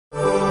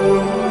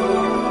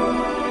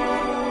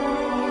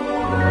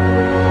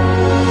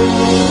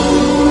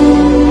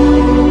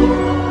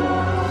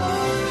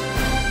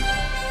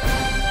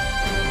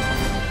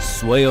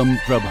Swayam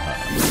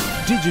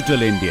Prabha.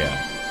 Digital India.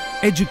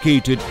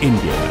 Educated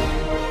India.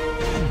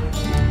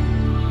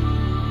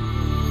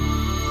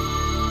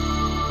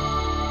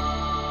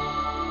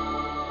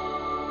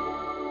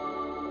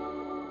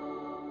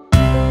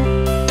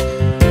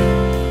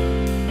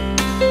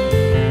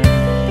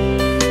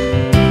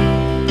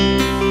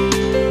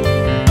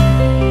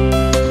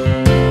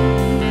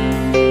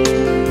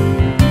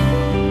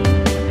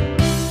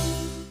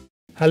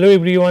 Hello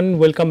everyone,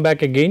 welcome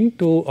back again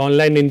to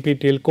online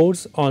NPTEL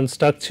course on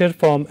structure,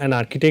 form and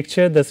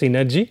architecture, the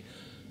synergy.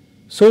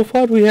 So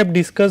far we have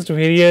discussed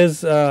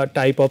various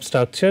type of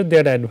structure,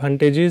 their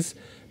advantages,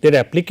 their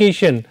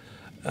application,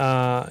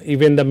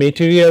 even the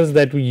materials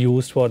that we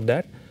use for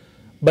that.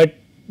 But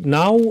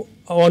now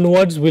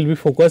onwards we will be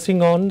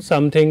focusing on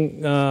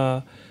something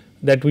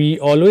that we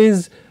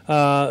always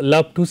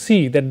love to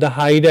see, that the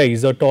high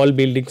rise or tall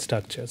building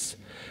structures.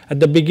 At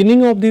the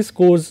beginning of this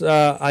course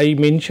I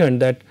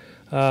mentioned that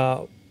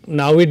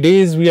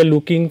nowadays we are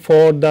looking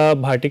for the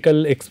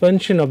vertical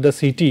expansion of the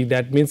city,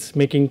 that means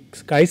making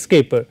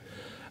skyscraper,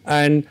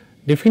 and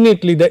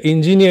definitely the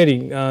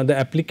engineering, the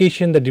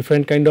application, the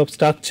different kind of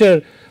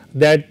structure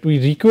that we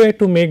require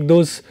to make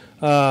those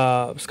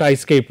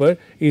skyscraper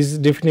is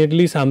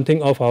definitely something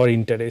of our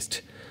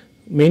interest.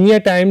 Many a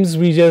times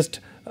we just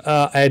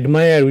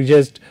admire, we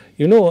just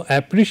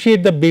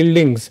appreciate the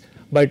buildings,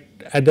 but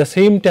at the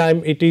same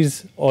time it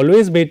is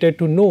always better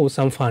to know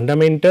some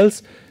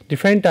fundamentals,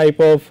 different type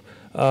of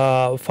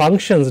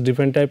functions,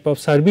 different type of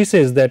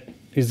services that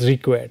is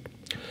required.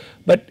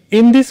 But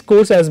in this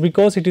course, as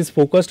because it is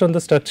focused on the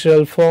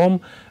structural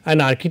form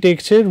and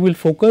architecture, we will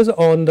focus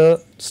on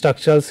the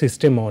structural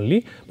system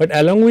only, but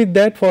along with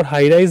that for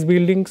high rise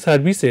building,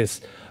 services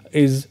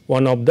is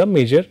one of the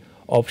major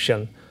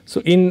option.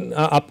 So in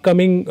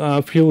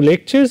upcoming few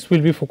lectures we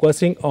will be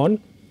focusing on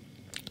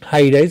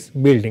high rise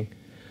building.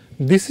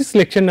 This is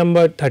lecture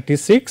number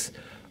 36.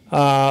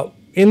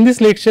 In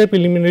this lecture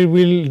preliminary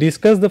we will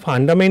discuss the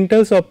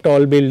fundamentals of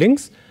tall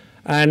buildings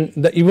and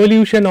the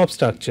evolution of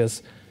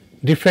structures,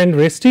 different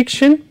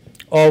restriction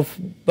of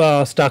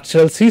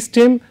structural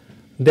system,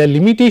 their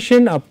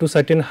limitation up to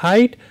certain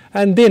height,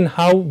 and then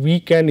how we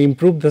can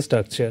improve the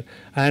structure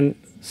and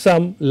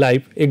some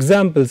live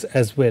examples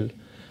as well.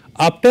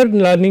 After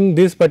learning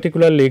this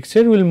particular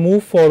lecture we will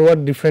move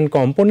forward different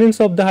components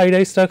of the high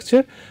rise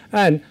structure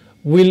and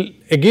we will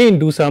again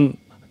do some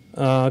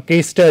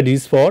case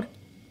studies for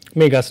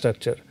mega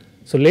structure.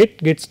 So, let us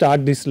get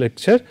start this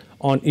lecture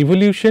on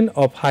evolution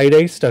of high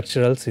rise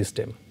structural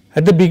system.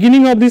 At the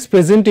beginning of this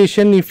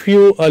presentation, if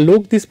you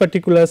look this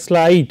particular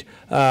slide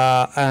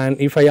and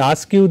if I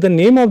ask you the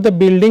name of the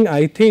building,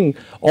 I think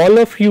all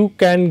of you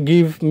can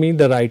give me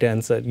the right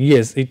answer.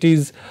 Yes, it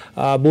is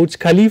Burj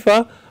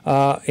Khalifa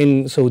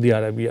in Saudi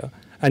Arabia.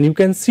 And you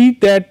can see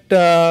that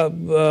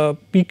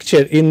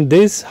picture in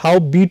this, how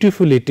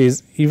beautiful it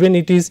is, even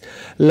it is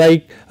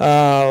like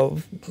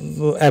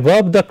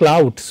above the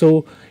cloud.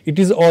 So, it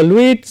is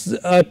always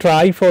a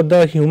try for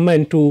the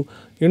human to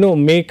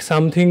make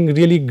something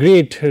really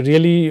great,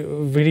 really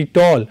very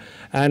tall,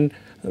 and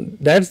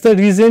that is the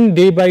reason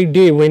day by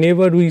day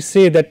whenever we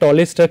say the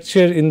tallest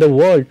structure in the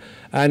world,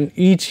 and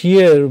each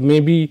year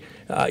maybe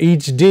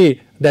each day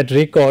that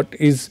record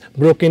is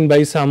broken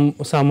by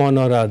someone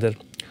or other.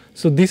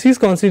 So, this is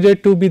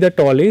considered to be the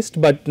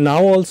tallest, but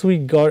now also we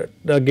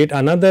get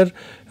another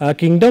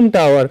Kingdom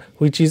Tower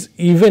which is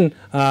even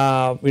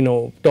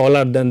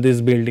taller than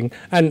this building,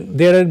 and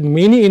there are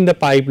many in the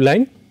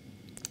pipeline.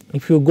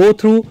 If you go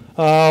through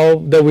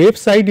the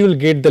website you will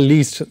get the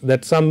list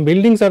that some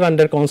buildings are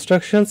under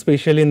construction,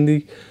 especially in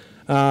the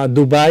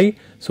Dubai,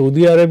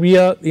 Saudi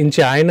Arabia, in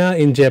China,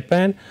 in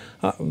Japan,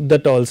 the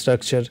tall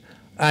structure.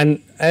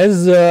 And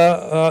as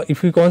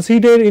if we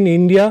consider in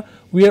India,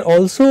 we are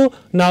also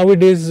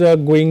nowadays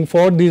going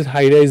for this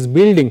high rise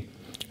building,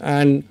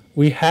 and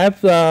we have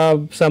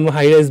some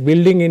high rise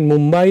building in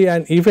Mumbai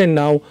and even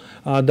now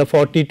the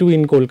 42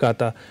 in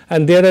Kolkata,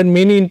 and there are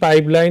many in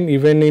pipeline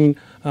even in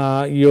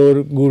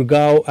your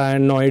Gurgaon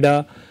and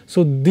Noida.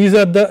 So, these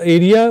are the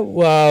area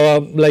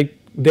like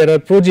there are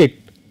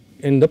project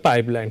in the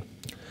pipeline.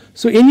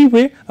 So,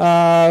 anyway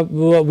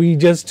we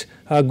just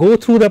go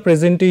through the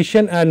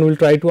presentation and we will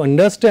try to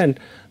understand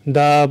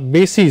the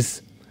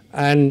basis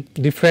and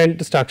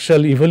different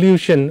structural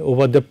evolution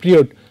over the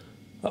period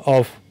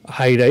of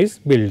high rise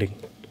building.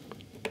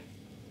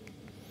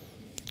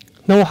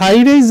 Now,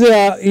 high rise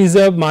is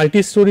a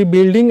multi-story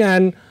building,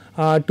 and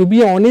to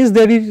be honest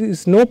there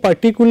is no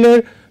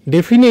particular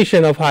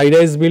definition of high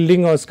rise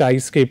building or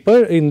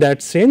skyscraper in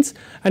that sense,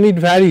 and it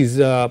varies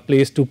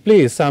place to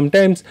place.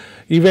 Sometimes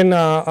even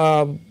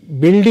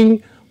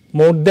building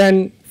more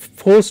than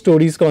 4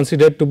 stories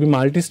considered to be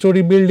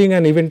multi-story building,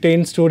 and even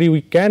 10 story we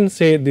can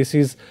say this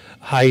is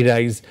high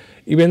rise.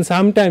 Even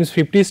sometimes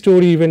 50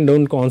 story even do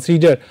not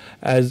consider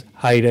as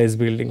high rise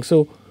building.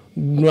 So,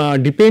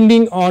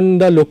 depending on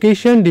the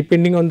location,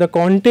 depending on the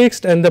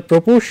context and the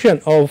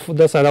proportion of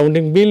the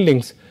surrounding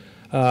buildings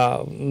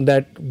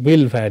that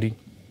will vary.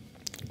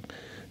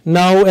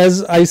 Now,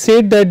 as I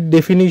said that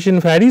definition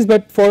varies,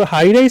 but for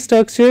high rise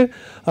structure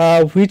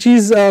which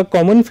is a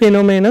common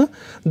phenomena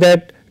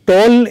that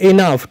tall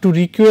enough to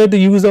require the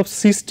use of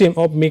system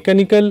of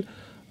mechanical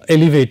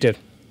elevator.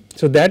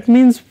 So, that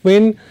means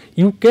when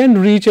you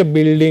can reach a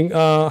building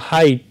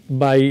height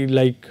by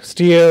like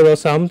stair or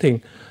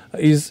something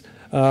is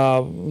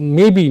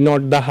maybe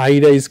not the high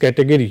rise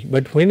category,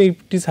 but when it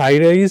is high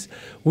rise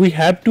we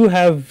have to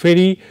have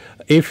very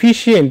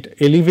efficient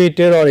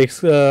elevator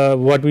or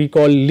what we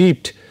call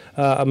lift,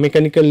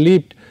 mechanical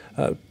lift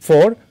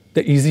for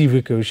the easy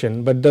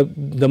evacuation. But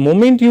the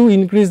moment you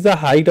increase the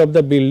height of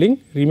the building,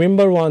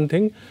 remember one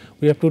thing,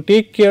 we have to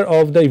take care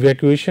of the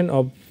evacuation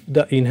of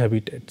the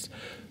inhabitants.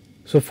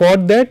 So, for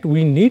that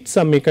we need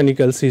some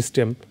mechanical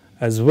system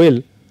as well,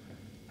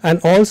 and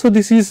also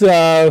this is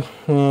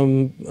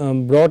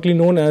broadly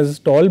known as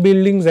tall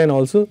buildings and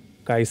also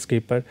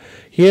skyscraper.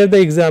 Here the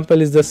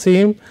example is the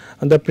same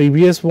and the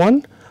previous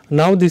one.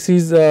 Now, this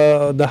is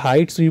the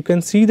height. So, you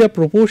can see the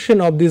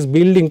proportion of this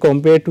building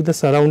compared to the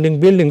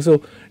surrounding building.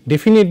 So,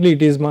 definitely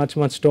it is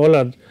much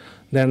taller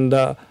than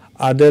the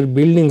other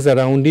buildings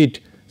around it.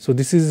 So,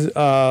 this is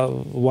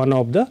one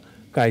of the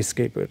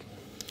skyscraper.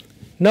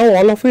 Now,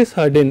 all of a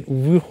sudden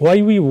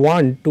why we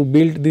want to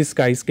build this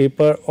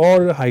skyscraper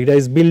or high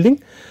rise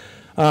building?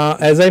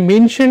 As I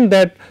mentioned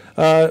that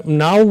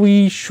now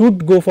we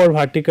should go for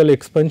vertical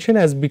expansion,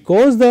 as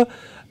because the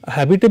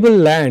habitable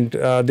land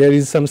there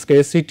is some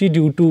scarcity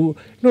due to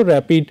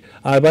rapid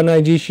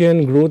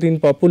urbanization, growth in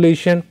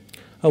population,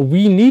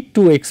 we need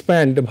to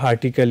expand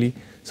vertically.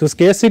 So,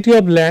 scarcity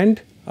of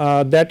land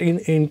that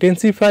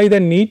intensify the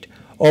need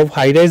of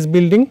high rise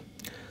building.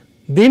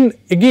 Then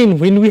again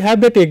when we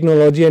have the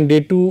technology and day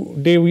to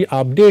day we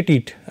update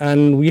it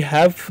and we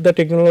have the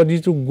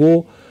technology to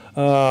go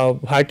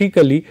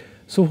vertically,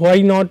 so why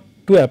not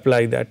to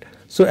apply that.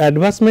 So,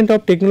 advancement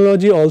of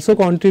technology also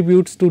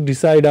contributes to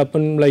decide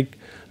upon like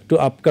to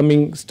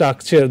upcoming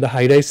structure, the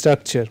high rise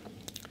structure.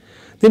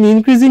 Then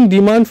increasing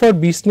demand for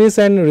business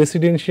and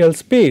residential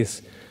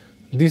space.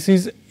 This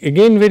is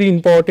again very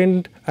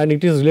important and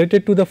it is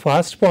related to the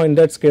first point,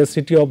 that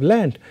scarcity of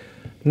land.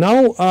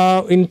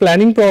 Now, in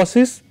planning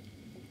process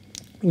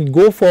we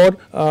go for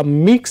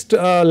mixed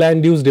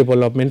land use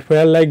development,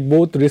 where like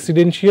both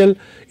residential, it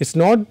is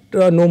not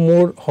no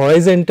more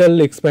horizontal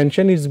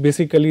expansion, it is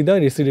basically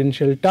the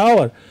residential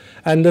tower,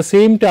 and the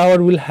same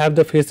tower will have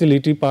the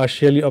facility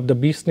partially of the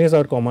business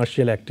or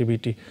commercial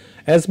activity.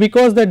 As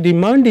because the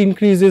demand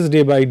increases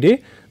day by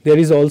day, there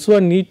is also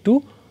a need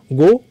to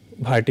go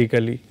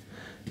vertically.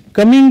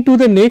 Coming to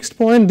the next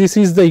point, this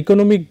is the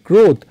economic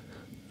growth.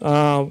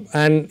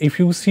 And if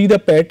you see the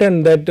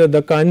pattern that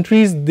the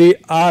countries they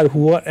are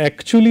who are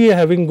actually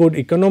having good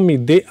economy,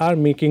 they are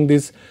making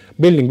this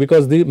building,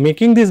 because they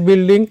making this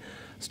building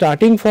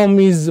starting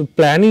from is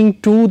planning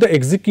to the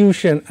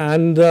execution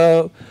and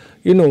the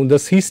the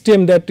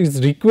system that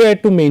is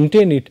required to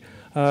maintain it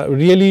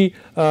really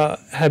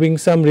having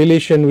some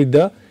relation with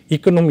the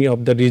economy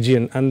of the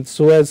region. And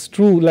so as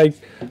true like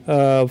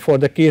for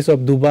the case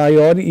of Dubai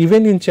or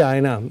even in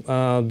China,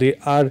 they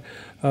are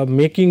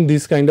making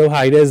this kind of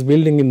high rise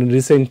building in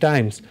recent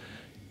times.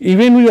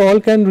 Even we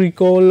all can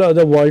recall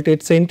the World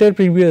Trade Center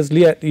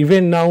previously,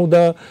 even now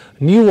the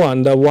new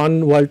one, the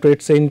One World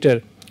Trade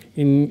Center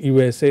in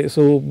USA.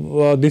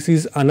 So, this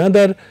is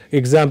another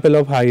example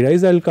of high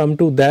rise. I will come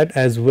to that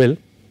as well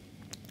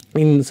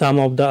in some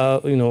of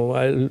the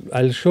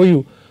I will show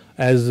you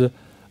as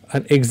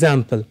an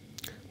example.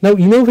 Now,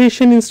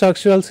 innovation in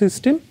structural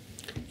system.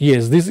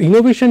 Yes, this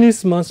innovation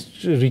is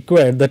must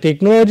required. The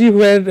technology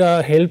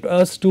where help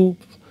us to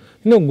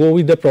go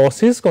with the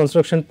process,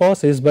 construction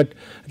process, but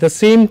at the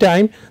same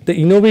time the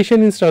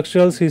innovation in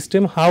structural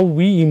system, how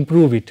we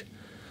improve it.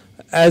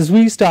 As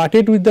we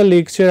started with the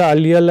lecture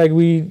earlier, like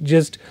we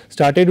just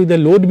started with the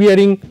load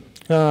bearing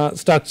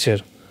structure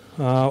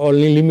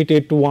only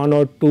limited to 1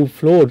 or 2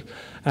 floors,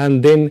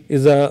 and then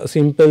is a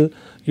simple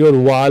your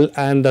wall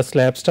and the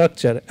slab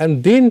structure.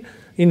 And then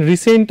in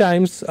recent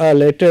times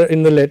later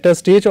in the later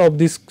stage of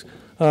this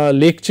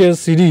lecture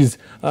series,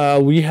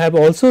 we have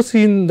also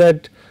seen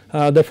that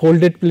the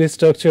folded plate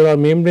structure or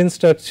membrane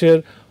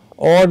structure,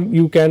 or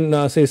you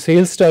can say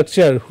sail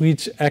structure,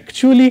 which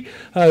actually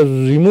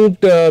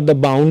removed the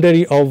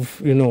boundary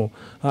of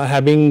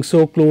having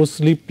so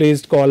closely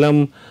placed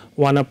column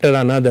one after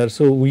another.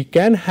 So, we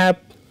can have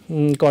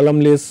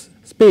columnless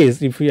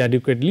space if we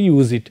adequately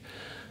use it.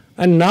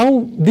 And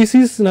now this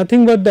is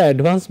nothing but the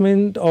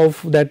advancement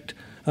of that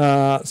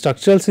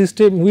structural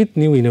system with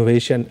new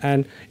innovation,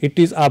 and it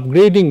is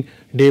upgrading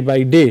day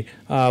by day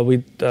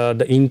with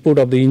the input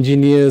of the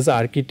engineers,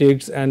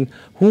 architects, and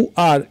who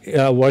are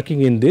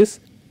working in this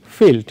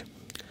field.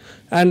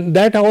 And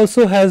that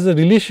also has a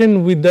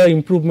relation with the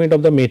improvement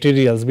of the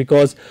materials,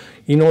 because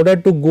in order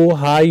to go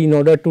high, in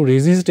order to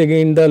resist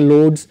against the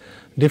loads,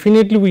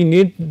 definitely we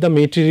need the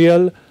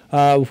material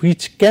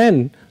which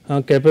can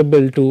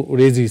capable to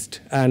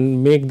resist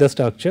and make the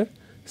structure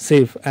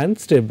safe and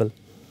stable.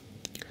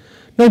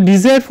 Now,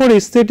 desire for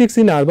aesthetics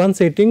in urban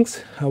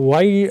settings,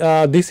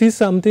 why this is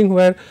something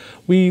where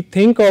we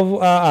think of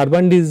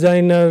urban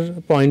designer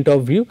point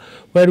of view,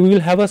 where we will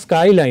have a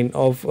skyline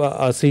of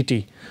a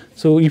city.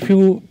 So, if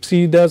you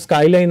see the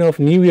skyline of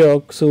New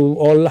York, so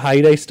all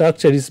high rise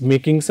structure is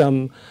making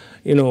some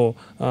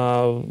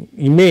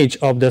image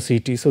of the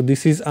city. So,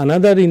 this is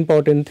another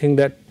important thing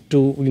that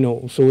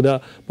to show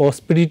the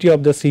prosperity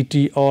of the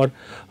city or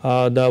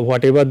the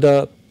whatever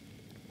the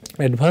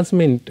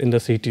advancement in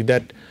the city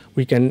that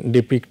we can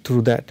depict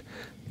through that.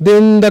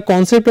 Then the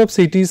concept of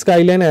city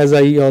skyline, as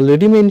I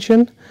already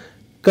mentioned.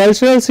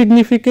 Cultural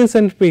significance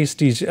and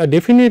prestige,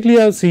 definitely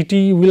a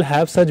city will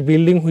have such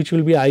building which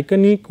will be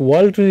iconic,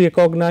 worldly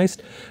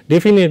recognized,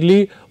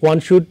 definitely one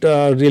should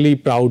really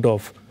proud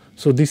of.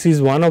 So, this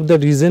is one of the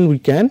reason we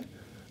can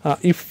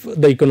if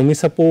the economy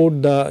support,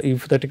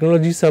 if the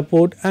technology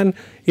support and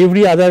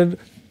every other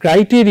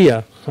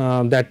criteria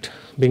that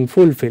being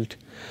fulfilled.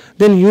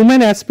 Then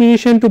human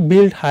aspiration to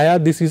build higher,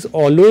 this is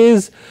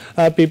always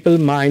people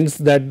minds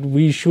that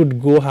we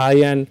should go high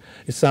and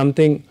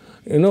something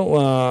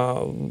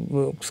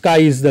sky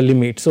is the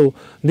limit. So,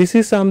 this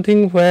is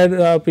something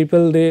where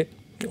people they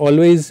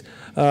always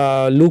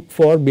look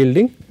for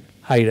building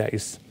high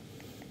rise.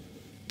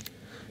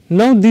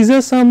 Now, these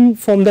are some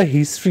from the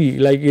history,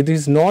 like it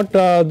is not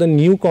the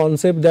new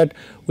concept that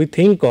we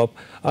think of.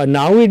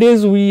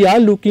 Nowadays, we are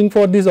looking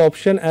for this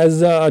option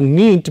as a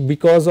need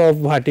because of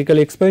vertical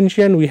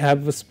expansion, we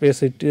have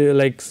scarcity,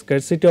 like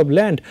scarcity of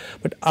land,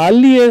 but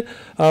earlier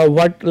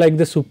what like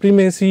the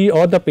supremacy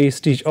or the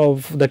prestige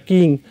of the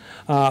king,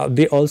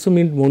 they also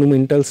mean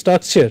monumental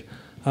structure.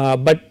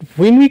 But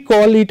when we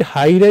call it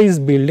high rise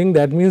building,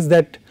 that means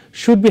that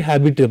should be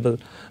habitable,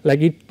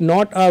 like it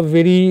not a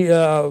very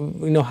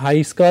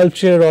high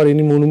sculpture or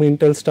any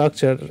monumental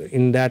structure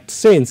in that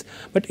sense.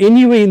 But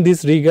anyway, in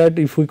this regard,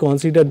 if we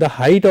consider the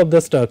height of the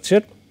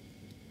structure,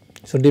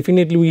 so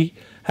definitely we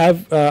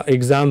have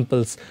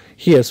examples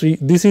here. So,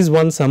 this is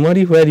one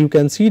summary where you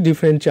can see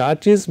different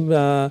churches,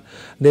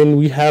 then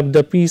we have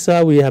the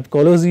Pisa, we have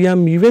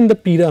Colosseum, even the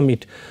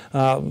pyramid,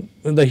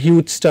 the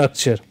huge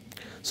structure.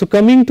 So,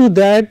 coming to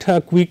that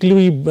quickly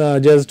we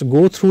just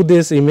go through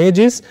these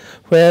images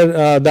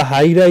where the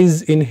high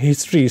rise in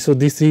history. So,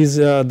 this is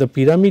the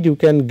pyramid, you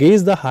can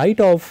gauge the height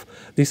of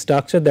the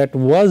structure that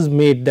was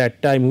made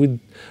that time with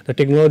the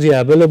technology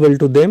available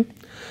to them.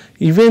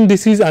 Even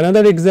this is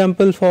another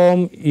example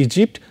from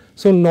Egypt.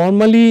 So,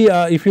 normally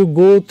if you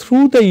go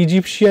through the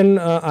Egyptian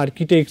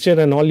architecture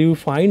and all, you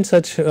find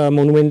such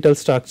monumental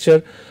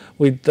structure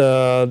with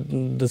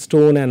the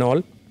stone and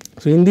all.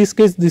 So, in this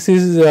case this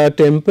is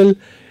temple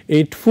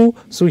Edfu.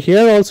 So,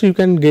 here also you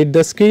can get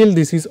the scale,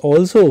 this is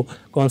also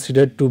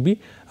considered to be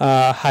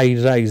high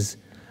rise.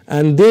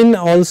 And then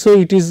also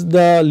it is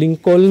the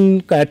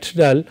Lincoln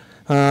Cathedral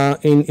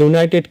in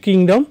United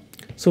Kingdom.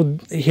 So,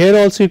 here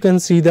also you can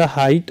see the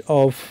height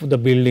of the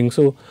building.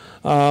 So,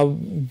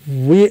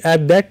 we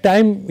at that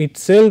time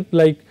itself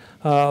like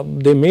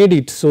they made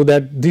it so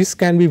that this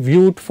can be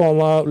viewed from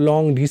a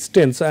long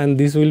distance and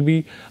this will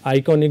be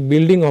iconic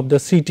building of the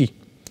city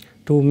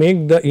to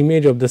make the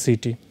image of the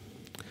city.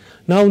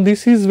 Now,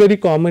 this is very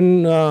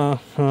common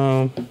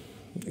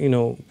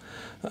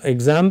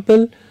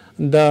example,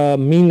 the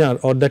Minar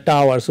or the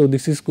tower. So,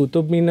 this is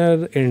Qutub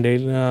Minar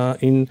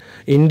in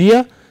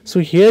India. So,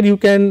 here you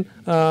can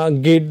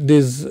get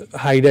this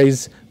high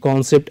rise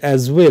concept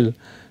as well.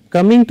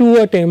 Coming to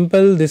a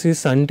temple, this is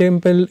Sun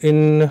Temple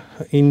in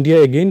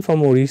India again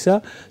from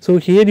Orissa. So,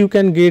 here you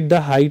can get the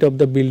height of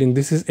the building,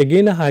 this is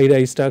again a high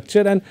rise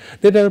structure and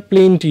there are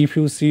plenty if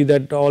you see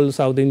that all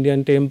South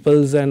Indian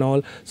temples and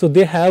all. So,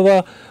 they have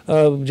a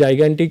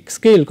gigantic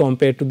scale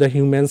compared to the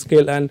human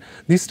scale and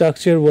this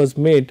structure was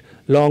made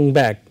long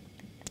back.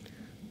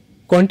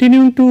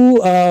 Continuing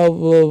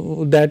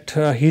to that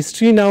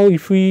history now,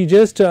 if we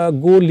just go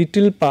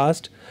little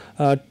past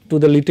to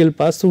the little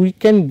past, so we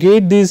can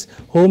get this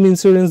home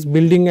insurance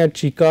building at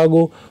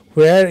Chicago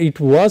where it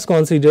was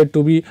considered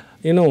to be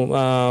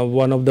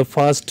one of the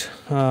first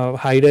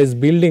high rise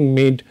building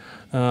made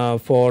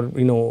for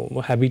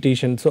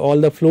habitation. So,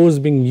 all the floors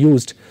being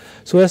used.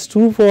 So, as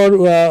true for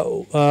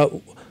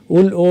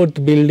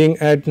Woolworth building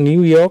at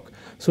New York.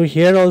 So,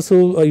 here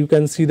also you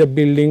can see the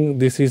building,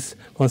 this is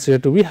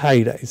considered to be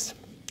high rise.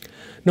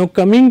 Now,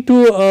 coming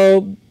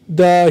to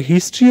the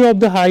history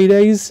of the high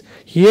rise,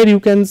 here you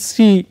can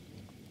see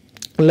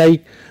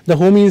like the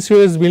home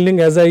insurance building,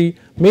 as I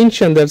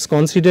mentioned, that is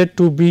considered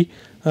to be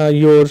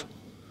your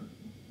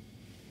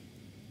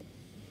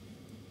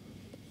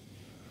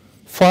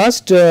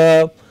first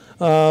like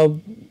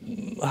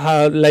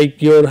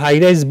your high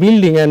rise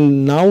building,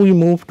 and now we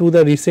move to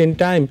the recent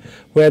time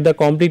where the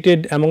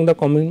completed among the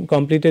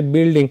completed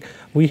building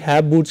we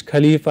have Burj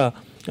Khalifa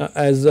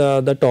as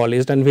the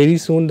tallest, and very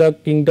soon the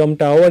Kingdom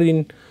Tower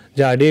in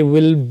Jeddah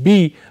will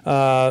be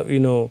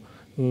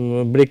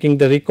breaking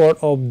the record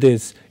of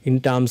this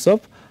in terms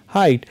of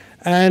height.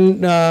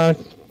 And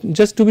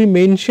just to be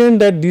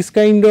mentioned that this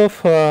kind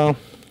of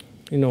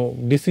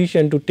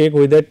decision to take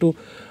whether to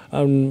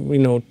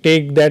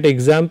take that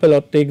example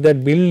or take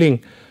that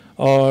building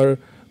or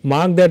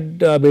mark that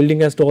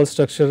building as tall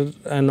structure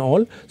and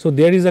all. So,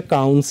 there is a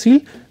council,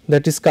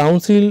 that is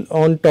Council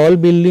on Tall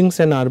Buildings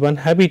and Urban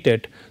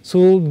Habitat.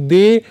 So,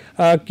 they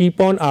keep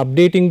on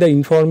updating the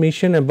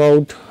information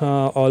about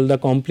all the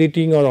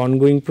completing or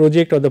ongoing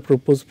project or the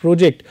proposed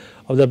project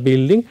of the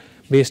building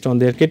based on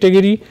their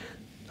category.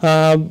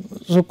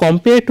 So,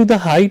 compared to the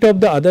height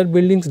of the other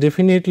buildings,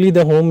 definitely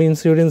the home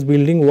insurance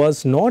building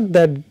was not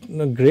that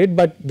great,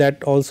 but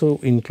that also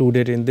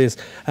included in this,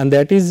 and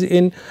that is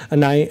in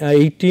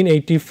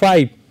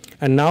 1885,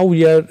 and now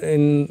we are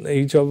in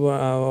age of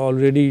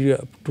already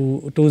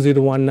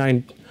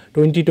 2019.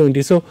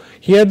 2020. So,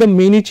 here the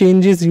many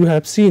changes you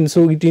have seen.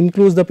 So, it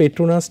includes the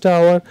Petronas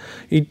Tower,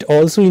 it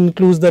also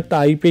includes the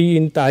Taipei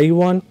in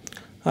Taiwan,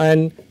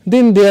 and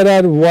then there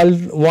are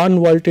one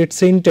World Trade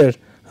Center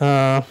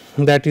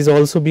that is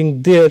also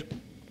being there,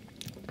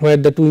 where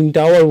the Twin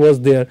Tower was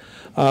there,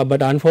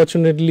 but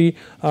unfortunately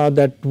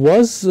that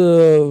was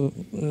now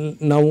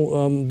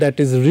that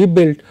is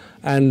rebuilt,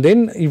 and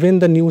then even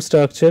the new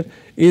structure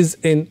is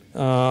in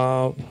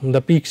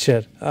the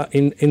picture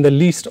in the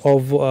list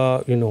of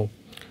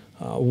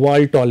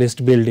world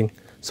tallest building.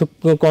 So,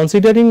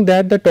 considering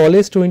that the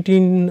tallest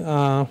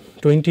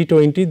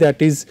 2020,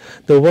 that is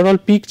the overall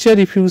picture,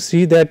 if you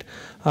see that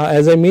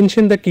as I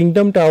mentioned, the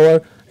Kingdom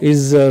Tower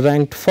is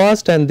ranked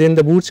first, and then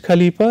the Burj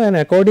Khalifa, and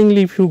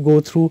accordingly if you go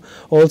through,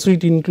 also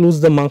it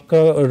includes the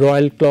Makkah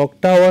Royal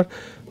Clock Tower,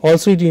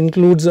 also it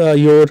includes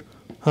your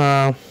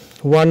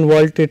One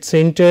World Trade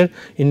Center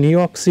in New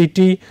York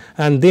City,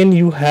 and then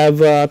you have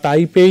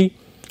Taipei.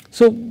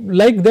 So,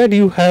 like that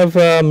you have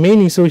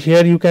many. So,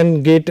 here you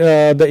can get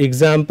the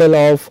example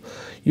of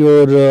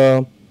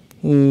your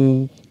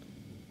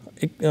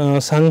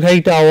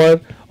Shanghai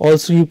Tower,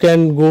 also you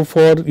can go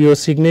for your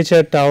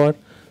Signature Tower.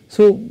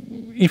 So,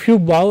 if you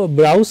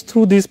browse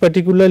through this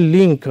particular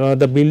link,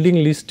 the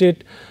building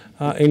listed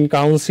in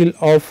Council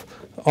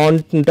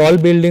on Tall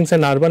Buildings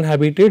and Urban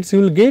Habitats, you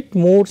will get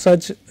more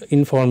such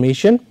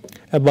information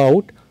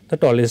about the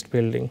tallest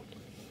building.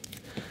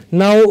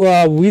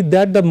 Now, with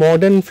that the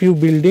modern few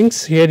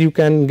buildings, here you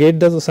can get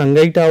the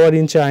Shanghai Tower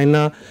in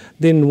China,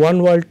 then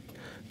One World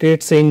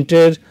Trade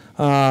Center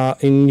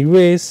in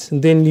US,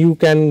 then you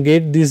can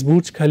get this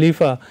Burj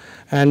Khalifa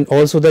and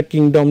also the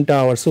Kingdom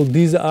Tower. So,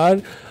 these are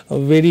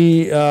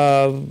very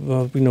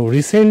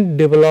recent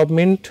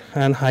development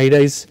and high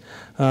rise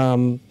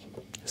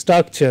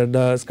structure,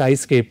 the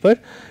skyscraper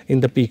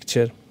in the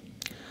picture.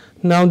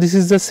 Now, this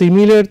is the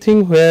similar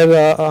thing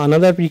where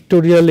another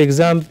pictorial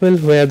example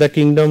where the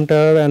Kingdom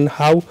Tower and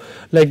how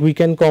like we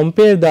can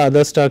compare the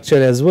other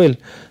structure as well.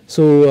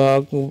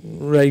 So,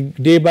 like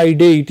day by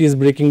day it is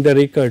breaking the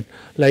record,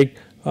 like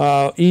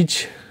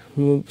each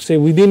say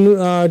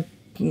within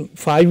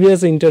 5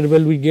 years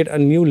interval we get a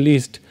new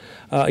list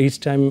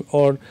each time,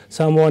 or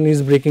someone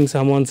is breaking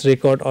someone's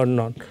record or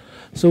not.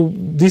 So,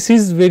 this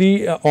is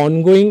very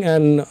ongoing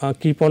and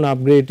keep on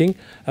upgrading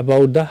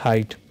about the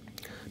height.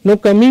 Now,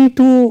 coming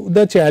to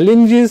the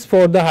challenges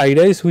for the high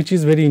rise, which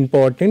is very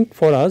important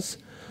for us.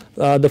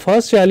 The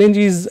first challenge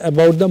is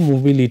about the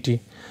mobility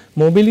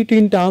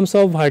in terms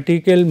of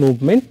vertical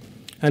movement,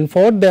 and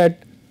for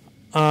that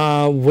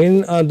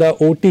when the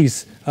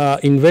OTs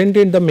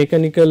invented the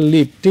mechanical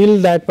lift, till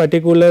that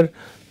particular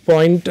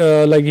point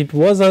like it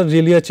was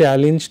really a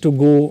challenge to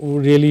go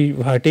really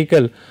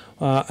vertical,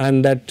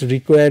 and that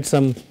required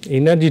some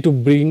energy to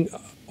bring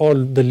or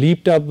the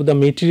lift up the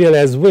material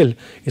as well. It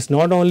is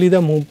not only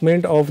the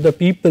movement of the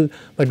people,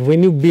 but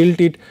when you build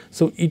it,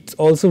 so it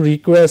also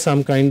requires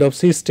some kind of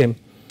system.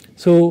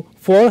 So,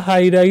 for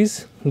high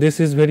rise this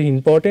is very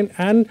important,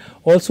 and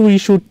also we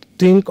should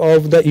think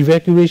of the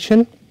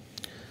evacuation.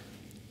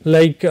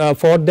 Like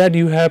for that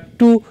you have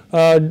to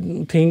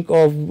think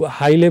of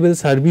high level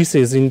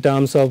services in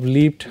terms of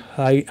lift,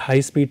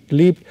 high speed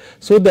lift,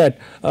 so that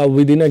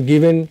within a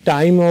given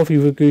time of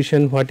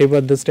evacuation,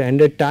 whatever the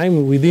standard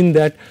time, within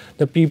that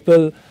the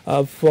people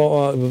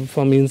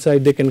from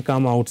inside they can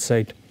come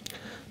outside.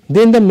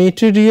 Then the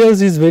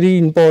materials is very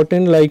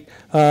important, like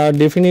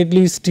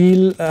definitely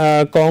steel,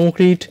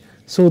 concrete.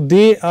 So,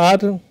 they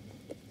are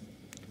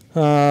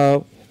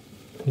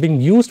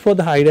being used for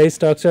the high rise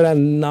structure,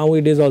 and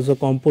nowadays also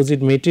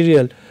composite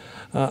material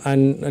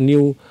and a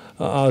new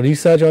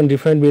research on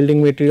different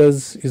building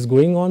materials is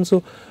going on.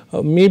 So,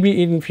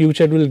 maybe in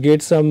future we will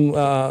get some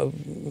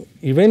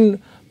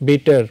even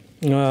better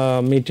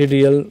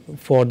material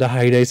for the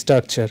high rise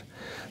structure.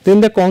 Then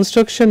the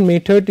construction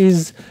method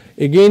is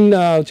again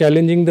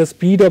challenging the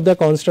speed of the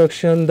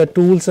construction, the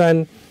tools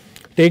and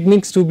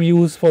techniques to be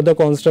used for the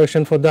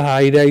construction for the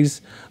high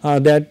rise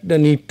that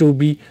need to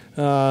be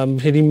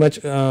very much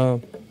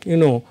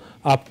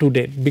up to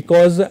date,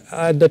 because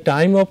at the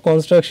time of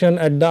construction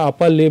at the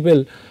upper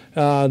level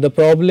the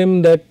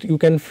problem that you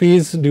can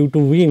face due to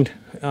wind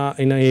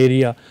in an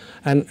area,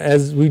 and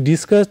as we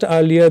discussed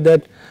earlier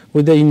that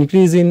with the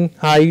increase in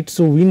height,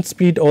 so wind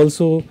speed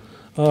also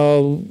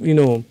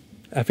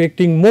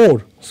affecting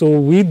more. So,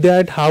 with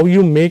that how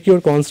you make your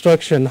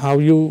construction, how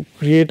you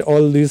create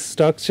all this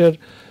structure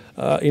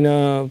in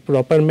a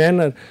proper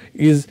manner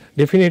is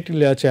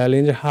definitely a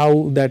challenge,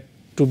 how that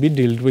to be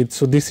dealt with.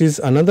 So, this is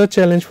another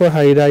challenge for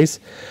high rise.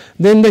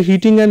 Then the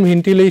heating and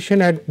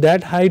ventilation at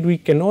that height, we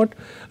cannot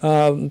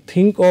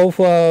think of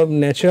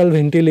natural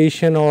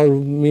ventilation or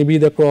maybe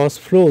the cross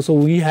flow. So,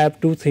 we have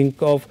to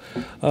think of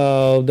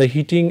the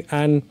heating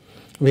and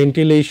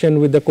ventilation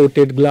with the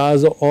coated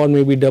glass or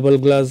maybe double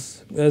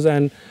glass,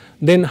 and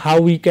then how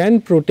we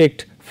can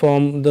protect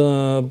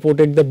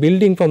the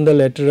building from the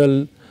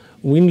lateral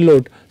wind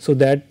load. So,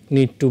 that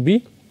need to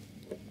be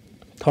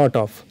thought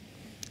of.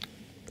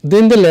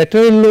 Then the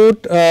lateral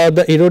load,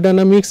 the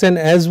aerodynamics and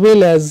as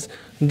well as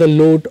the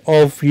load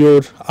of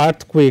your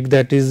earthquake,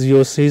 that is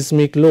your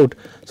seismic load.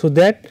 So,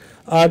 that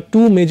are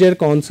two major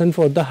concerns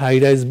for the high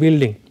rise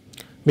building,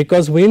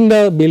 because when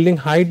the building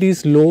height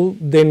is low,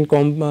 then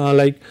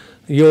like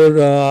your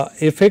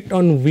effect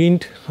on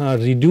wind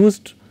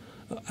reduced,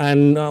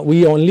 and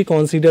we only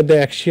consider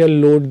the axial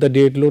load, the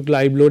dead load,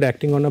 live load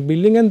acting on a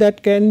building, and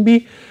that can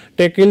be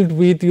tackled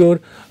with your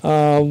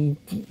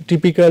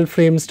typical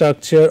frame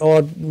structure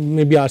or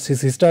maybe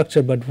RCC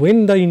structure. But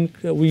when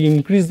we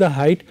increase the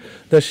height,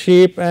 the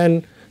shape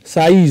and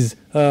size,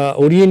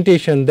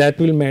 orientation, that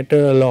will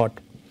matter a lot,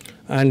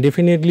 and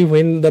definitely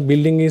when the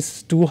building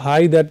is too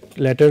high, that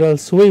lateral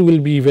sway will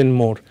be even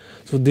more.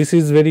 So, this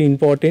is very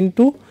important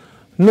to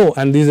know,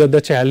 and these are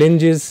the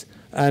challenges,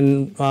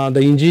 and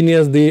the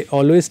engineers, they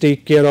always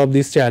take care of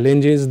these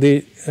challenges.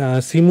 They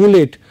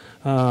simulate,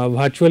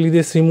 virtually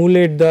they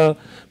simulate the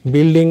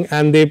building,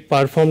 and they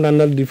performed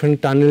under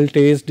different tunnel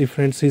tests,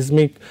 different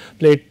seismic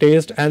plate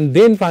test, and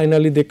then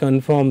finally they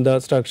confirm the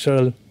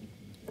structural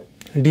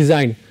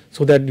design,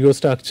 so that your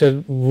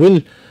structure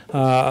will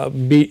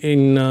be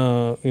in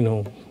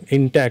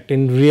intact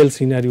in real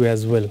scenario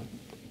as well.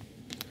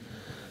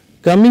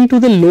 Coming to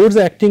the loads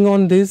acting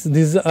on this,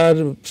 these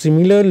are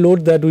similar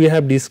loads that we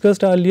have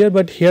discussed earlier,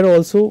 but here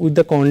also with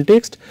the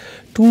context,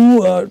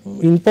 two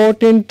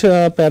important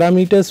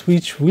parameters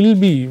which will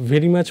be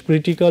very much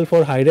critical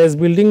for high rise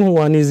building.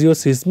 One is your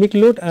seismic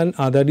load and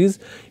other is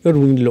your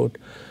wind load.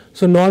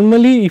 So,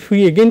 normally if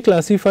we again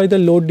classify the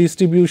load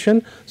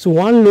distribution, so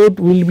one load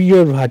will be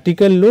your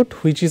vertical load,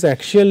 which is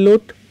axial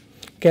load,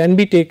 can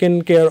be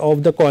taken care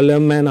of the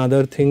column and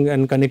other thing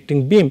and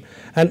connecting beam,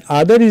 and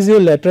other is your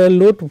lateral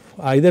load,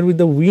 either with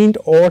the wind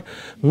or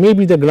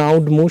maybe the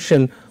ground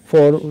motion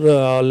for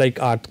like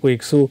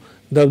earthquake. So,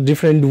 the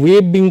different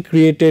wave being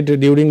created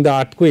during the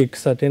earthquake,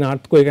 certain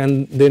earthquake,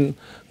 and then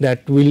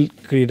that will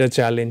create a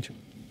challenge.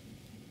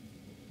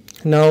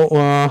 Now,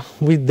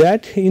 with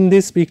that in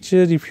this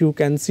picture, if you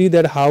can see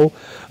that how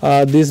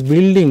this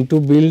building, two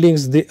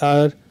buildings, they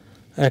are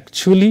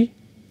actually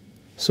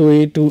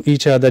sway to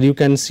each other. You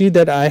can see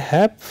that I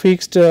have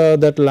fixed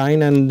that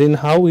line, and then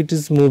how it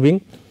is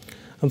moving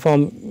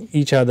from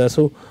each other.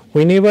 So,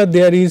 whenever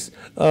there is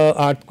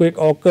earthquake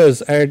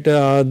occurs at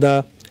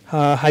the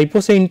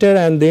hypocenter,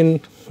 and then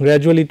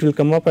gradually it will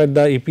come up at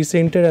the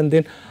epicenter, and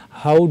then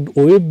how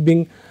wave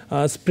being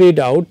spread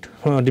out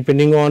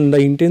depending on the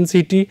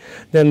intensity,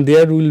 then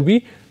there will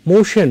be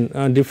motion,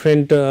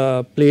 different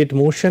plate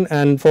motion,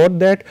 and for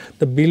that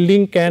the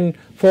building can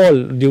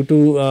fall due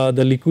to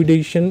the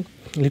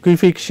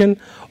liquefaction,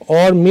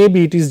 or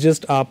maybe it is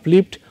just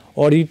uplift,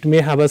 or it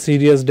may have a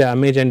serious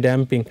damage and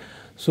damping.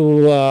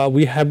 So,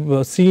 we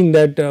have seen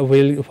that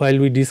while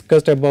we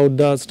discussed about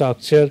the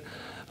structure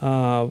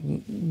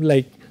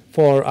like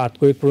for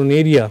earthquake prone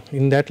area,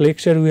 in that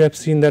lecture we have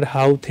seen that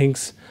how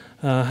things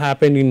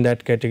happen in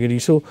that category.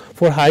 So,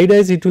 for high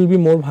rise it will be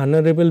more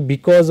vulnerable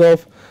because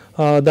of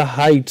the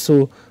height.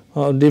 So,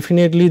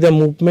 definitely the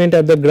movement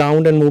at the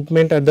ground and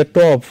movement at the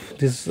top,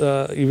 this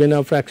even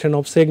a fraction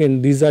of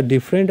second, these are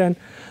different, and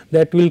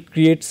that will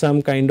create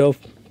some kind of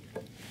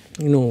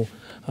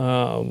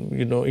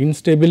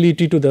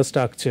instability to the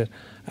structure,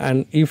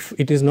 and if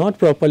it is not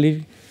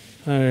properly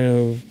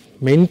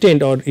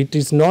maintained or it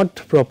is not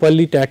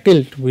properly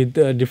tackled with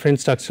different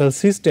structural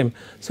system,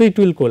 so it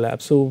will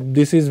collapse. So,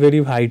 this is very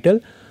vital,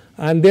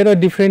 and there are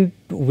different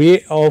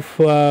way of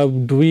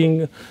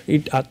doing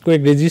it,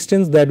 earthquake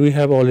resistance, that we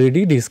have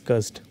already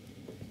discussed.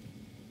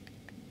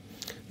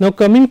 Now,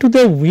 coming to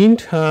the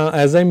wind,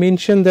 as I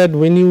mentioned that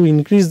when you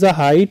increase the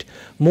height,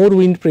 more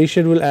wind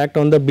pressure will act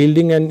on the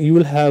building and you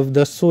will have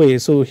the sway.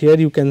 So, here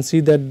you can see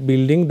that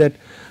building, that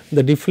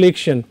the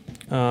deflection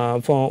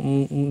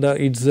from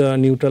its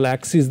neutral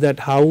axis, that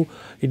how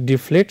it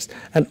deflects,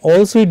 and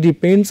also it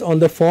depends on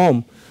the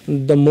form.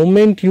 The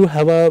moment you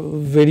have a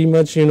very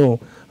much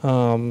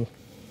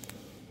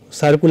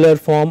circular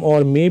form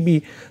or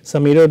maybe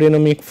some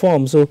aerodynamic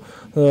form, so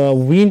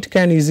wind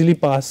can easily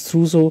pass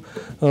through. So,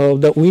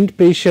 the wind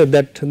pressure,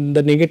 that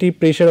the negative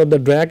pressure of the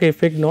drag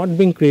effect not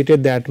being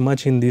created that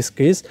much in this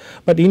case,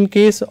 but in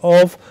case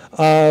of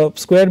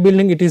square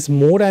building it is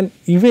more, and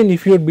even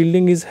if your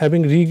building is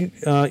having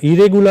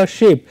irregular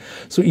shape,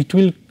 so it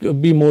will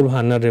be more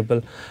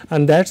vulnerable.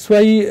 And that is why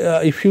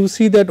if you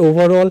see that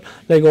overall,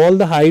 like all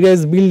the high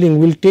rise building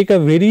will take a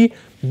very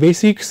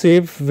basic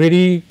shape,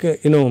 very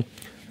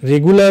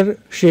regular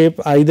shape,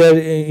 either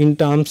in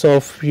terms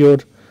of your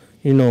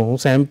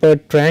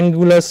chamfered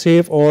triangular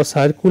shape or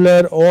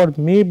circular, or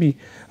maybe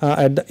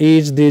at the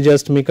edge they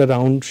just make a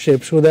round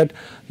shape, so that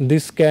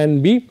this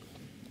can be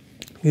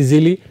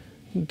easily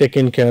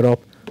taken care of.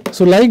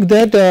 So, like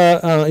that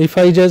if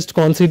I just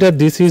consider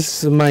this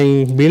is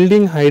my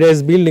building, high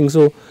rise building.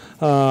 So,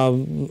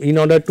 in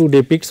order to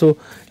depict, so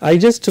I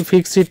just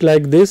fix it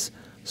like this.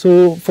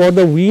 So, for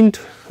the wind,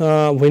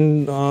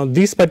 when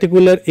this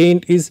particular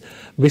end is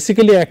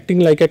basically acting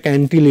like a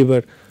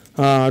cantilever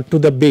to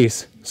the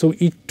base. So,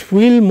 it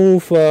will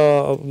move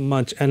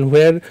much, and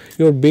where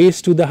your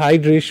base to the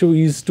height ratio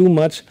is too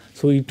much.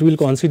 So, it will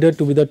consider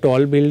to be the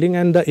tall building,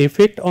 and the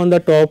effect on the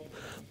top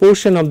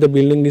portion of the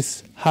building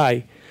is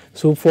high.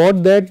 So, for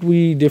that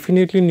we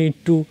definitely need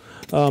to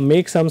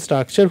make some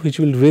structure which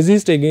will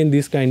resist again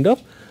this kind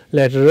of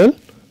lateral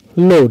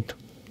load.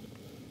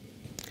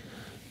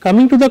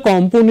 Coming to the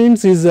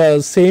components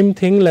is same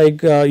thing,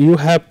 like you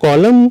have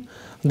column,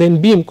 then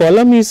beam.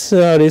 Column is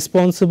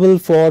responsible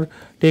for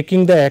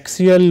taking the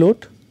axial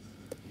load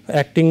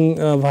acting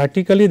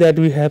vertically, that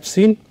we have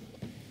seen,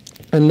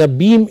 and the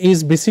beam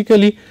is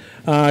basically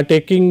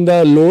taking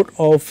the load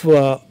of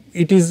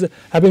it is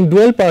having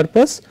dual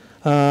purpose.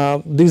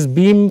 This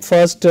beam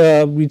first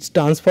which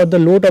transfer the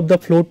load of the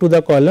floor to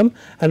the column,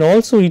 and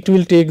also it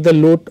will take the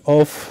load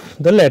of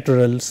the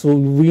lateral. So,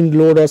 wind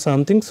load or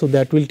something, so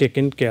that will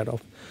taken care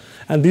of.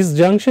 And this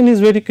junction is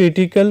very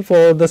critical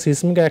for the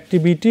seismic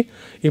activity.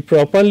 If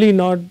properly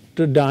not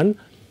done,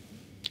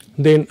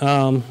 then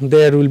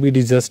there will be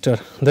disaster.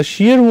 The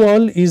shear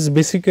wall is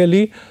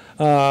basically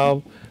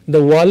the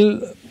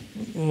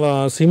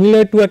wall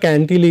similar to a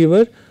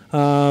cantilever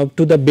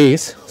to the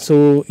base.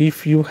 So,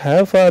 if you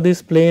have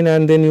this plane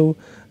and then you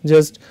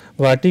just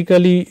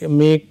vertically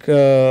make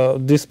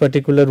this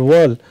particular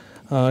wall,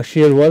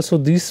 shear wall. So,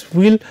 this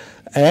will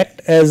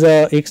act as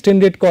a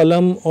extended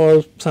column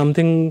or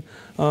something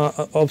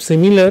of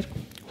similar,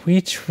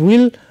 which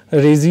will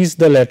resist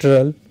the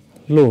lateral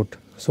load.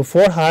 So,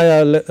 for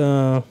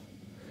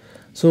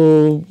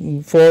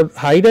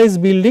high rise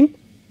building,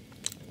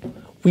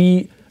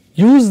 we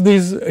use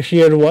this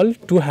shear wall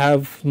to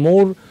have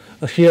more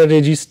shear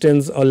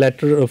resistance or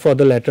lateral for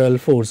the lateral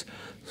force.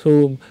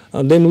 So,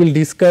 then we will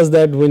discuss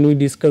that when we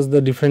discuss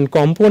the different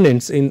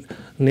components in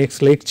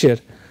next lecture.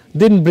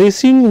 Then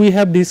bracing we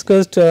have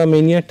discussed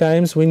many a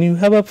times. When you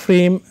have a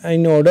frame,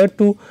 in order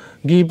to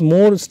give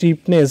more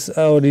stiffness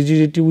or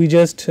rigidity, we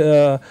just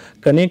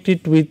connect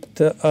it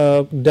with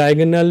a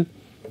diagonal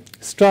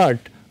strut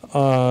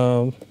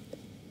or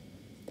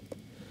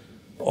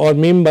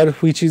member,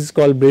 which is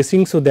called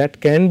bracing. So,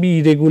 that can be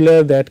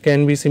irregular, that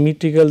can be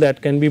symmetrical,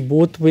 that can be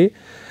both way,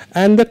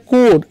 and the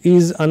core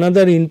is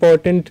another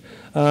important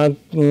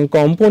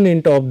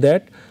component of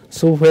that.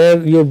 So,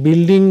 where your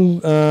building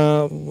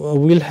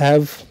will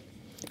have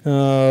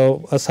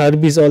a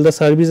service, all the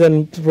service,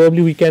 and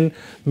probably we can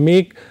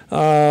make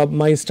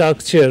my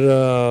structure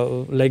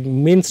like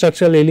main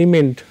structural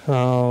element,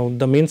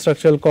 the main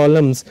structural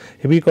columns,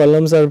 heavy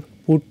columns are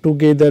put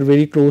together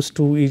very close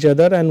to each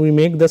other, and we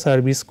make the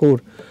service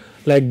core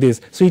like this.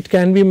 So, it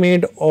can be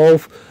made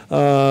of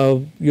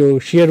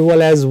your shear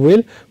wall as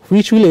well,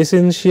 which will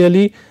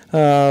essentially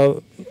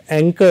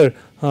anchor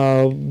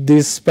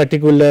this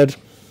particular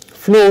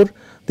floor.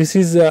 This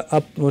is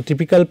a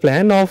typical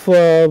plan of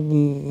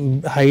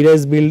high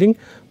rise building,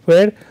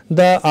 where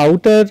the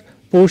outer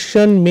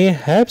portion may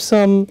have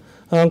some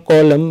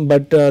column,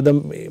 but the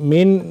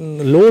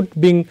main load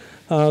being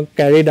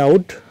carried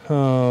out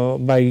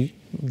by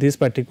this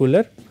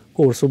particular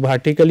core. So,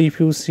 vertically if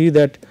you see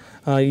that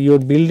your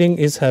building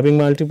is having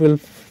multiple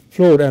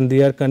floor and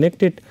they are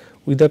connected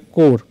with a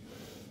core.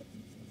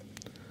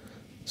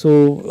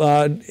 So,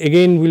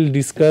 again we will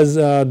discuss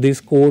this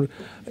core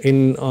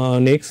in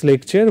next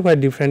lecture, where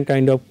different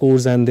kind of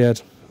cores and their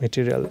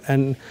material,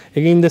 and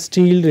again the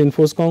steel,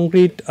 reinforced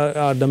concrete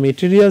are the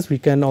materials. We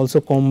can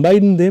also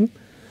combine them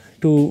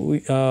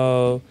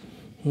to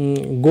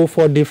go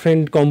for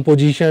different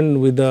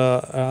composition with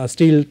the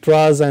steel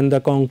truss and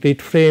the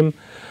concrete frame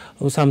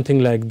or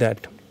something like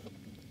that.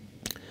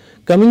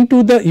 Coming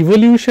to the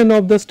evolution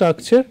of the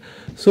structure.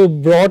 So,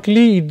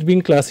 broadly it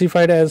being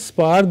classified as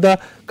per the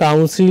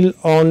Council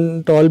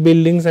on Tall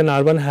Buildings and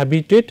Urban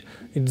Habitat.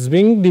 It is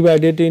being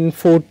divided in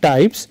 4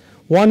 types.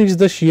 One is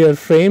the shear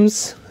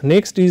frames,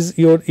 next is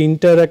your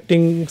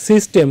interacting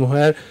system,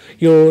 where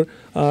your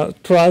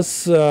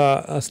truss,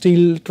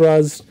 steel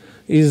truss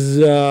is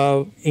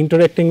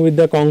interacting with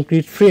the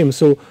concrete frame.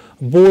 So,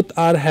 both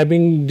are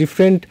having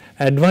different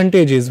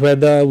advantages,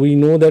 whether we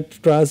know that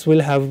truss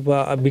will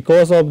have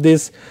because of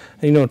this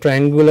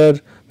triangular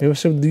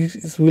membership,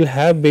 this will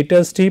have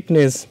better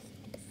stiffness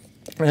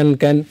and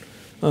can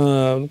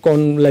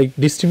like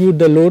distribute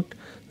the load,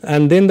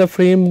 and then the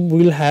frame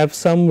will have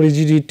some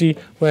rigidity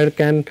where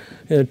can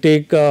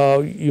take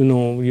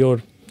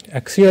your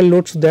axial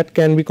loads that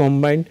can be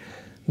combined.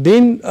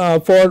 Then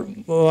for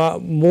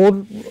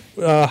more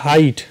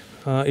height,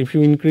 if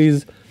you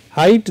increase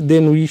height,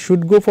 then we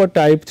should go for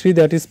type 3,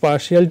 that is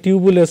partial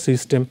tubular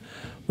system,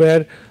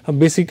 where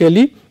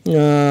basically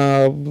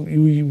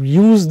you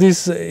use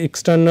this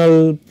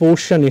external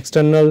portion,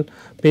 external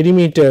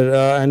perimeter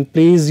and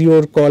place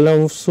your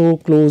columns so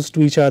close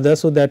to each other,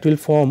 so that will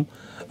form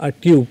a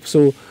tube.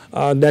 So,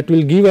 that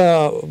will give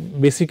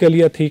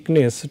basically a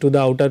thickness to the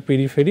outer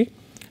periphery,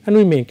 and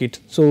we make it.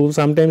 So,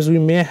 sometimes we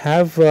may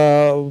have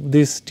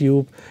this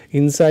tube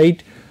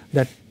inside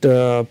that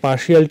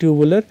partial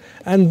tubular,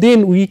 and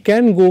then we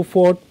can go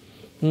for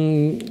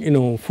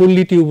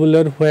fully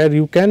tubular, where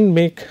you can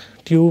make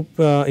tube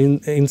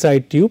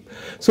inside tube.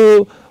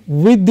 So,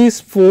 with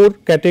this 4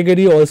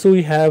 category also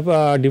we have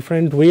a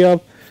different way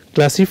of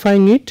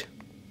classifying it.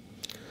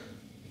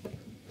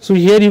 So,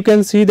 here you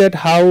can see that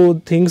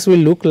how things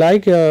will look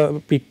like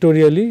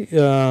pictorially.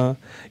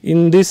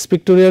 In this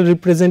pictorial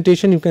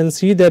representation, you can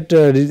see that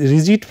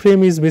rigid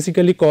frame is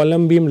basically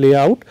column beam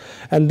layout,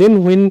 and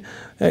then when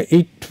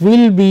it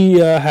will be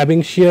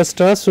having shear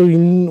stress. So,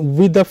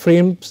 with the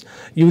frames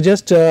you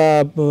just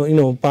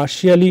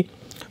partially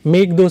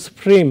make those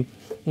frame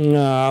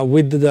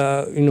with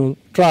the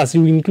truss,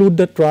 you include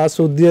the truss.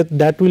 So,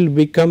 that will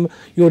become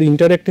your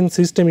interacting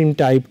system in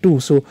type 2.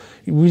 So,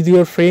 with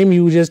your frame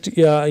you just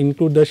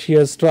include the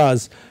shear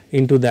truss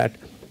into that.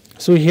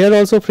 So, here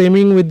also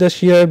framing with the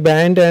shear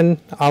band and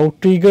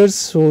outriggers.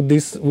 So,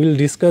 this we will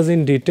discuss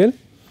in detail.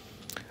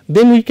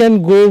 Then we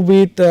can go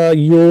with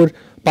your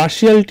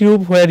partial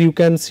tube, where you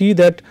can see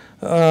that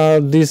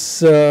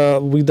this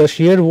with the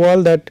shear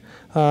wall, that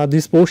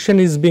this portion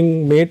is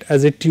being made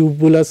as a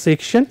tubular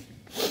section,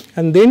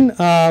 and then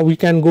we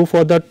can go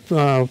for the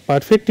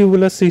perfect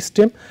tubular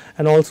system,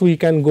 and also we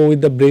can go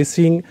with the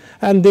bracing,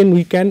 and then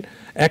we can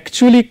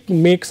actually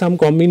make some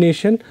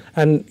combination.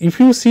 And if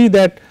you see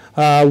that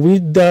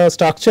with the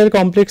structure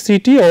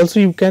complexity also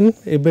you can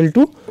able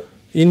to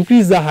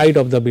increase the height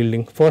of the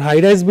building. For high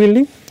rise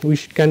building we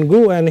can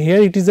go, and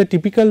here it is a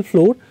typical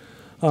floor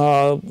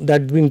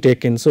that been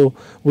taken. So,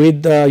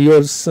 with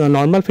your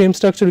normal frame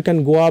structure you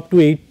can go up to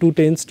 8 to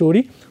 10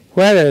 story,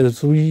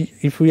 whereas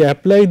if we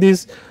apply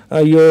this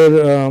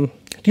your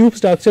tube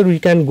structure, we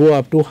can go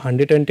up to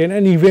 110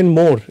 and even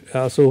more.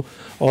 So,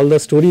 all the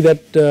story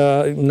that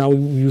now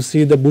you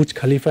see the Burj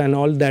Khalifa and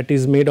all, that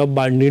is made of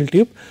bundle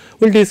tube,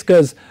 we will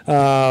discuss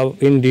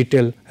in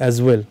detail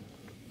as well.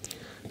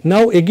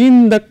 Now,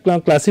 again the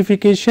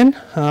classification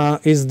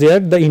is there,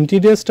 the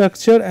interior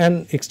structure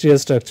and exterior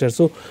structure.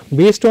 So,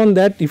 based on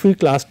that if we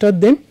cluster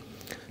them,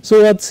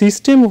 so a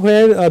system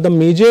where the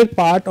major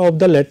part of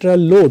the lateral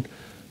load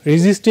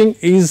resisting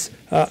is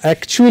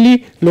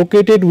actually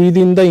located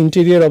within the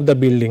interior of the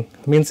building,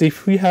 means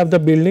if we have the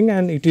building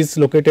and it is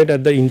located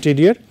at the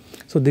interior.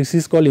 So, this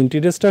is called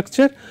interior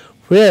structure,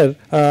 where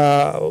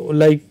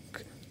like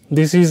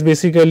this is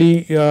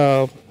basically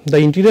the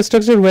interior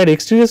structure, where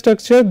exterior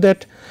structure,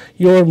 that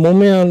your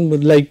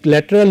moment like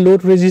lateral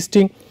load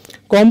resisting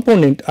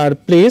component are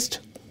placed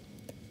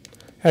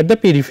at the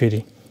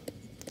periphery.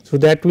 So,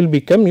 that will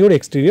become your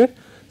exterior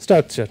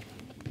structure.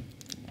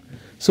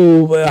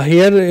 So,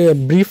 here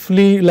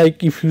briefly,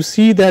 like if you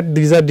see that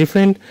these are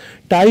different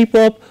type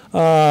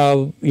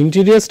of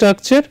interior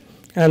structure,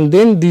 and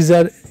then these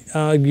are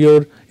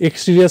your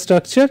exterior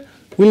structure.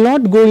 We will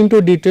not go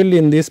into detail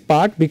in this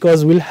part,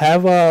 because we will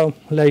have a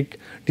like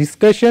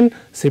discussion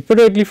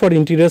separately for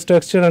interior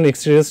structure and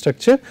exterior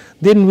structure,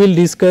 then we will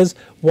discuss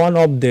one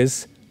of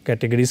this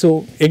category.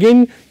 So,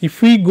 again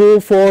if we go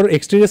for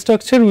exterior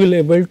structure, we will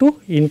able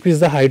to increase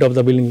the height of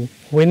the building.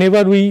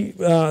 Whenever we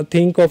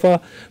think of a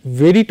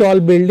very tall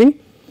building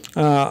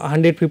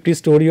 150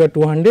 story or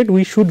 200,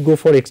 we should go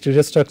for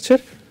exterior structure,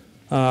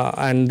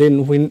 and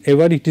then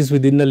whenever it is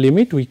within the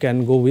limit we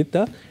can go with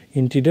the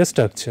interior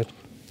structure.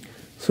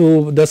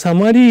 So, the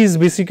summary is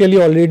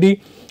basically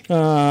already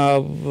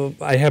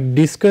I have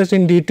discussed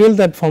in detail,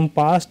 that from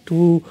past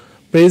to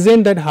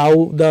present, that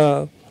how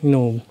the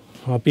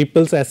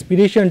people's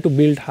aspiration to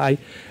build high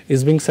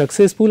is being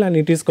successful and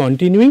it is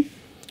continuing.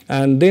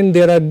 And then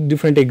there are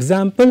different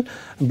example.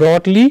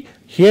 Broadly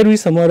here we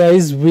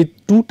summarize with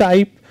 2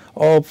 type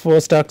of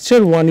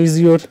structure. One is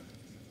your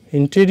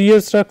interior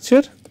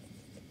structure,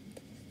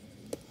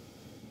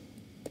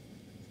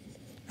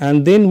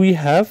 and then we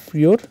have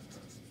your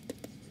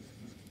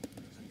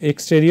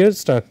exterior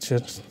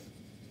structures.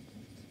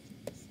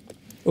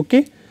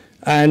 Okay.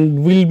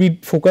 And we will be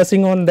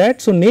focusing on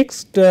that. So,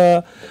 next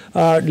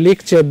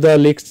lecture,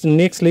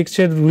 next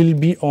lecture will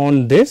be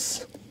on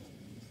this.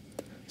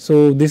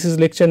 So, this is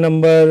lecture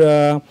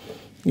number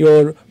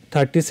your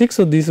 36.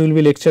 So, this will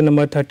be lecture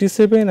number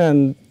 37,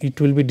 and it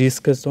will be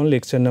discussed on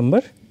lecture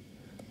number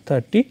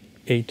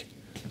 38.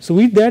 So,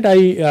 with that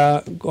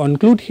I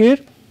conclude here,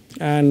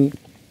 and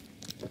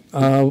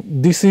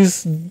this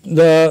is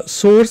the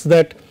source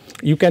that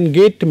you can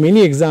get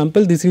many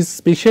examples. This is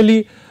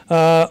specially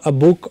a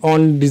book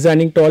on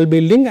designing tall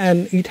building,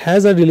 and it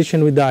has a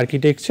relation with the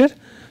architecture.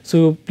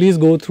 So, please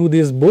go through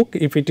this book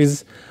if it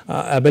is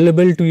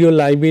available to your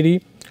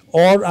library,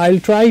 or I will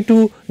try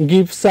to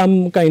give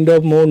some kind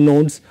of more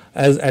notes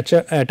as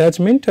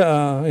attachment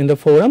in the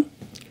forum.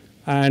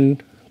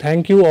 And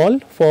thank you all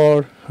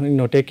for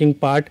taking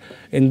part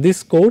in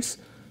this course.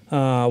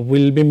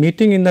 we will be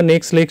meeting in the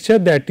next lecture,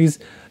 that is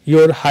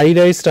your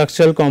high-rise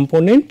structural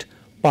component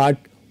part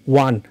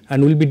 1,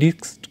 and we will be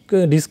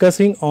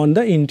discussing on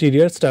the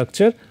interior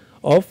structure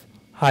of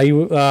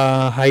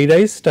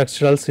high-rise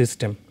structural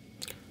system.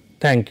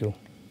 Thank you.